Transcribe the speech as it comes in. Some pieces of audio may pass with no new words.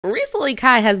Recently,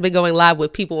 Kai has been going live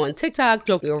with people on TikTok,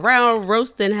 joking around,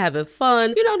 roasting, having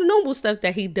fun, you know, the normal stuff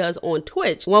that he does on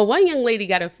Twitch. Well, one young lady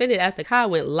got offended after Kai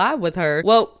went live with her.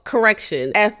 Well,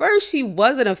 correction. At first, she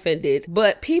wasn't offended,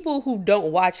 but people who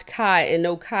don't watch Kai and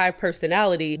know Kai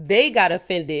personality, they got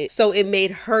offended, so it made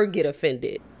her get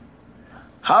offended.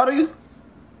 How old are you?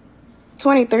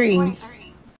 23.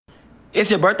 It's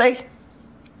your birthday?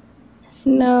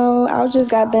 No, I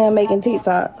just got done making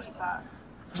TikToks.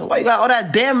 So why you got all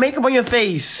that damn makeup on your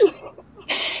face?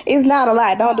 It's not a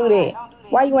lot. Don't do that.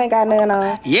 Why you ain't got none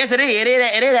on? Yes, it is. It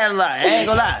is that a lot. I ain't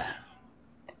gonna lie.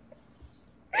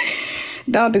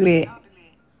 Don't do that.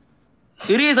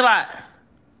 It is a lot.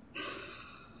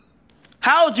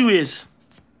 How old you is?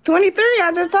 23,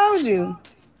 I just told you.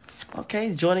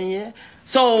 Okay, Jordan, yeah.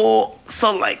 So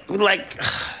like, I'm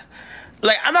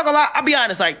not gonna lie, I'll be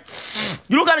honest, like,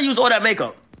 you don't gotta use all that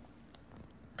makeup.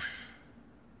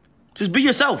 Just be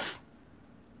yourself.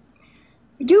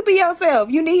 You be yourself.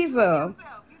 You need some.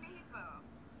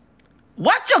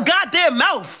 Watch your goddamn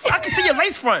mouth. I can see your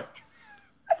lace front.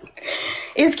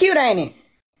 It's cute, ain't it?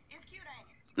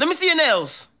 Let me see your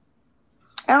nails.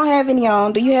 I don't have any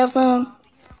on. Do you have some?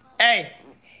 Hey.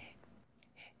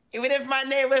 Even if my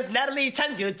name was Natalie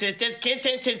Chun, you just can't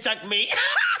chuck me.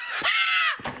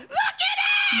 Look at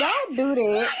it! Don't do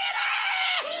that.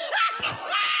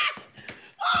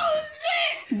 Oh,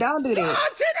 shit! Don't do that. Oh,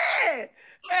 to that!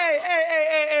 Hey.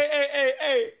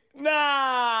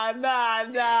 Nah.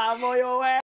 I'm on your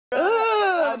ass.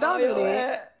 Don't do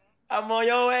that. I'm on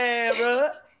your ass, bro.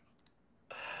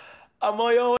 I'm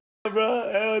on your ass,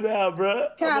 bro. Hell nah, bro.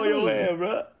 I'm on your ass,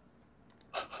 bro.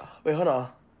 Wait, hold on.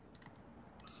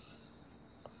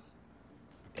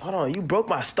 Hold on, you broke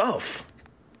my stuff.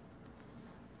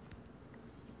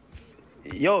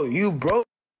 Yo, you broke.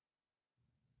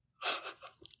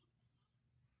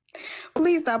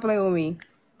 Please stop playing with me.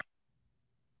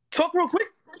 Talk real quick.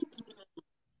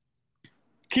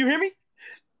 Can you hear me?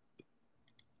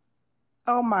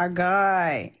 Oh my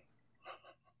God.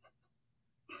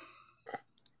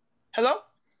 Hello?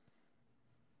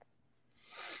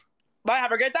 Bye,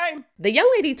 have a great time. The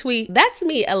young lady tweet, "That's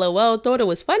me, LOL. Thought it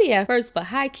was funny at first, but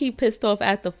high-key pissed off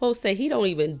after folks say he don't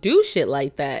even do shit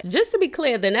like that." Just to be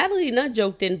clear, the Natalie Nunn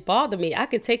joke didn't bother me. I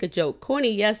could take a joke. Corny,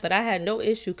 yes, but I had no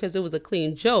issue because it was a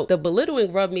clean joke. The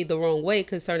belittling rubbed me the wrong way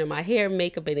concerning my hair,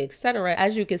 makeup, and etc.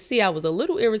 As you can see, I was a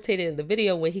little irritated in the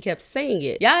video when he kept saying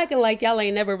it. Y'all acting like y'all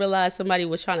ain't never realized somebody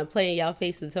was trying to play in y'all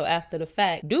face until after the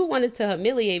fact. Dude wanted to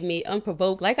humiliate me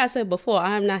unprovoked. Like I said before,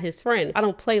 I am not his friend. I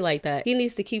don't play like that. He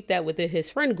needs to keep that within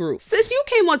his friend group. Since you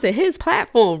came onto his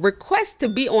platform, request to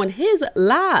be on his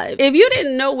live. If you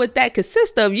didn't know what that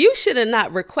consists of, you should have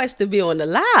not requested to be on the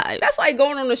live. That's like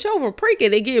going on the show for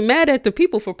pranking and getting mad at the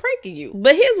people for pranking you.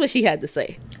 But here's what she had to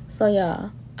say. So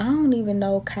y'all, I don't even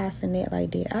know KaiCenat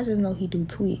like that. I just know he do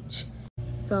Twitch.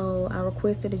 So I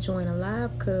requested to join a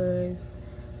live because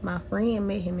my friend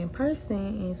met him in person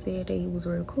and said that he was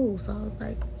real cool. So I was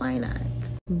like, why not?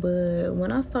 But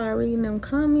when I started reading them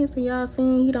comments and y'all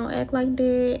saying he don't act like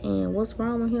that and what's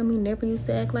wrong with him, he never used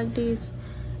to act like this,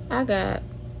 I got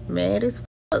mad as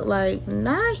fuck. Like,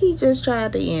 now he just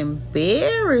tried to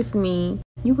embarrass me.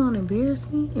 You gonna embarrass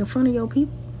me in front of your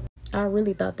people? I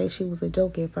really thought that shit was a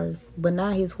joke at first, but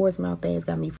now his horse mouth ass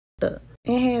got me fucked up.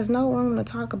 It has no room to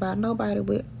talk about nobody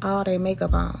with all their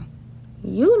makeup on.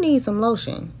 You need some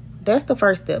lotion. That's the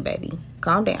first step, baby.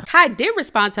 Calm down. Kai did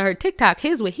respond to her TikTok.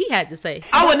 Here's what he had to say.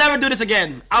 I would never do this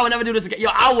again. Yo,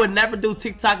 I would never do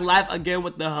TikTok live again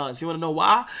with the Huns. You wanna know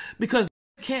why? Because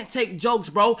can't take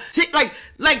jokes, bro.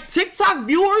 Like TikTok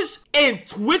viewers and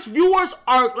Twitch viewers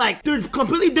are like, they're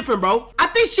completely different, bro. I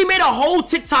think she made a whole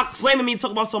TikTok flaming me and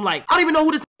talk about some like, I don't even know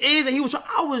who this is, and he was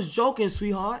I was joking,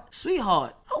 sweetheart.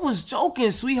 I was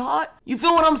joking, sweetheart. You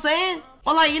feel what I'm saying?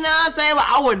 Or like, you know what I'm saying? Like,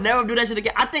 I would never do that shit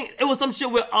again. I think it was some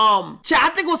shit with, I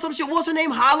think it was some shit, what's her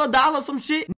name? Holla Dollar, some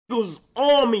shit. It was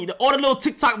on me. All the little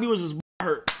TikTok viewers just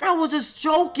hurt. I was just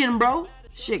joking, bro.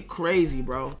 Shit crazy,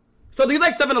 bro. So do you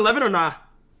like 7-Eleven or not?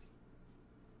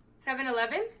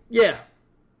 7-Eleven? Yeah.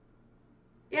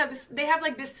 Yeah, they have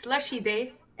like this slushy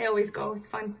day. I always go. It's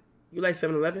fun. You like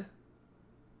 7-Eleven?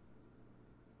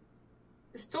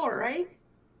 The store, right?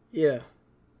 Yeah.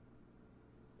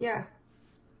 Yeah.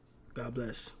 God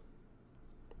bless.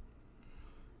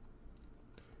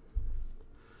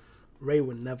 Ray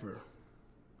would never.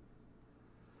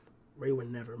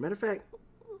 Matter of fact,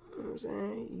 you know what I'm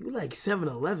saying? You like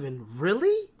 7-Eleven?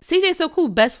 Really? CJ So Cool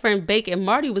best friend Bake and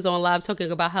Marty was on live talking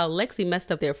about how Lexi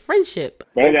messed up their friendship.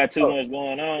 They got too much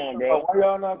going on, bro. Why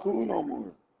y'all not cool no more?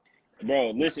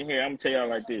 Bro, listen here. I'm gonna tell y'all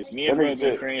like this. Me and bro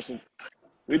been friends since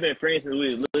we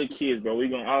was little kids, bro. We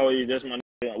gonna always, that's my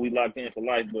nigga. we locked in for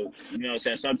life. But you know what I'm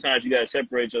saying? Sometimes you gotta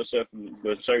separate yourself from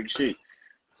certain shit.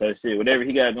 So shit, whatever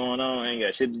he got going on ain't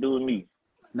got shit to do with me.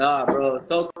 Nah, bro.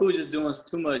 So cool just doing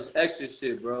too much extra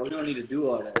shit, bro. We don't need to do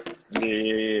all that.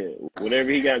 Yeah.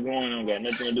 Whatever he got going on got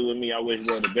nothing to do with me. I wish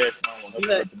bro the best. I want nothing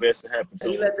but the best to happen to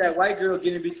You him. let that white girl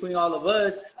get in between all of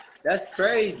us. That's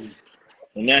crazy.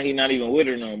 And now he not even with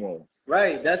her no more.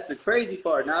 Right. That's the crazy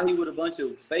part. Now he with a bunch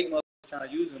of fake motherfuckers trying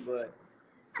to use him, but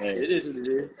it is what it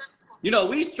is. You know,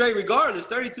 we straight regardless.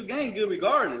 32 games good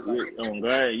regardless. I'm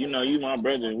glad. You know, you my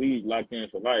brother. We locked in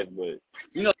for life, but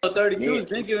you know, 32 has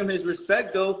been giving him his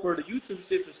respect though for the YouTube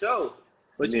shit for sure.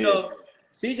 But you know,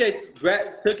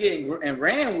 CJ took it and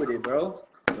ran with it, bro.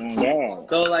 God.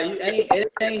 So like,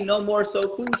 it ain't no more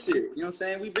so cool shit. You know what I'm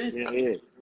saying? We've been.